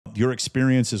Your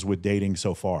experiences with dating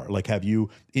so far, like have you,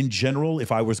 in general,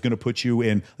 if I was going to put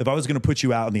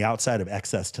you out on the outside of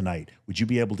excess tonight, would you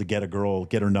be able to get a girl,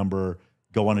 get her number,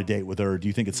 go on a date with her? Do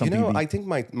you think it's something? I think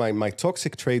my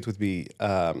toxic trait would be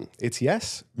it's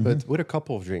yes, but with a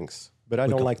couple of drinks. But I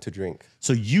don't like to drink.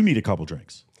 So you need a couple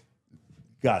drinks.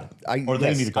 Got it.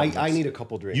 They need a couple drinks. I need a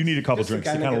couple drinks. You need a couple drinks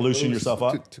to kind of loosen yourself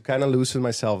up? To kind of loosen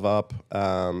myself up,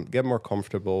 get more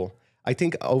comfortable. I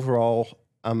think overall,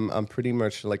 I'm pretty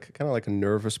much kind of like a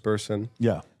nervous person.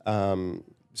 Yeah.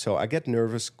 So I get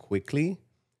nervous quickly,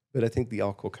 but I think the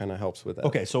alcohol kind of helps with that.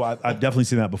 Okay, so I've definitely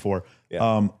seen that before.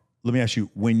 Yeah. Let me ask you,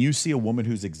 when you see a woman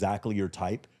who's exactly your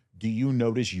type, do you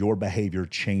notice your behavior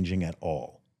changing at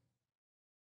all?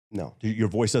 No. Your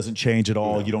voice doesn't change at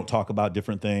all? No. You don't talk about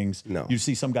different things? No. You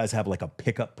see some guys have like a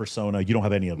pickup persona. You don't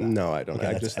have any of that? No, I don't.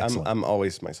 Okay, I'm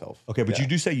always myself. Okay, but you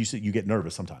do say you get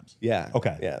nervous sometimes. Yeah.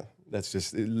 Okay. Yeah. That's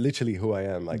just literally who I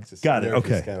am. Like, just got it.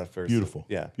 Okay. Kind of person. Beautiful.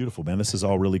 Yeah. Beautiful, man. This is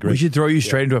all really great. We should throw you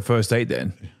straight into a first date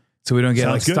then, so we don't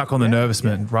get stuck on the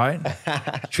nervousness, right?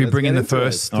 Should we bring in the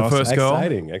first girl?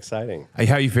 Exciting. Hey,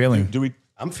 how are you feeling?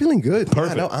 I'm feeling good.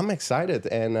 Perfect. Yeah, no, I'm excited,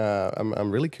 and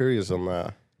I'm really curious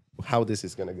on how this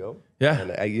is gonna go. Yeah.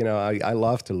 And I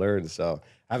love to learn. So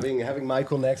having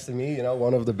Michael next to me,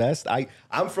 one of the best.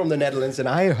 I'm from the Netherlands, and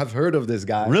I have heard of this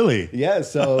guy. Really? Yeah.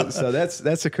 So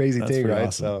that's a crazy thing, right?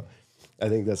 Awesome. So I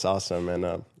think that's awesome,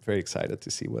 and very excited to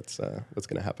see what's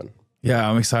gonna happen. Yeah,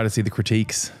 I'm excited to see the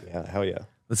critiques. Yeah. Hell yeah.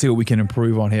 Let's see what we can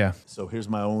improve on here. So here's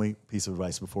my only piece of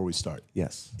advice before we start.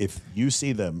 Yes. If you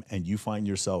see them and you find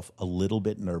yourself a little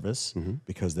bit nervous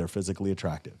because they're physically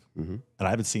attractive, and I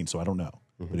haven't seen, so I don't know,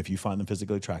 but if you find them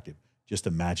physically attractive, just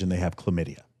imagine they have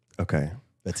chlamydia. Okay.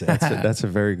 That's it. That's a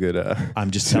very good.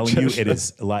 I'm just telling you, it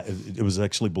is. It was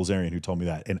actually Bulzarian who told me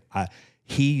that, and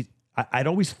I'd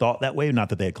always thought that way. Not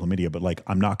that they had chlamydia, but like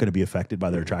I'm not going to be affected by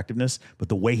their attractiveness. But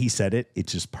the way he said it,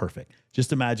 it's just perfect.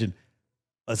 Just imagine.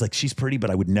 I was like, she's pretty, but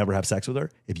I would never have sex with her.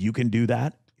 If you can do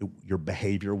that, your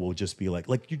behavior will just be like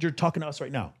you're talking to us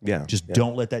right now. Yeah. Just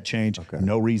don't let that change. Okay.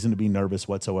 No reason to be nervous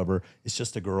whatsoever. It's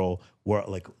just a girl. We're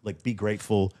like be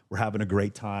grateful. We're having a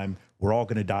great time. We're all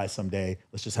going to die someday.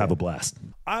 Let's just have a blast.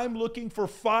 I'm looking for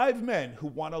 5 men who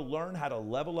want to learn how to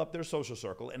level up their social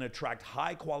circle and attract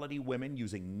high quality women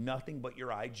using nothing but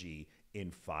your IG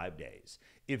in 5 days.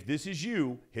 If this is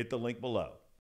you, hit the link below.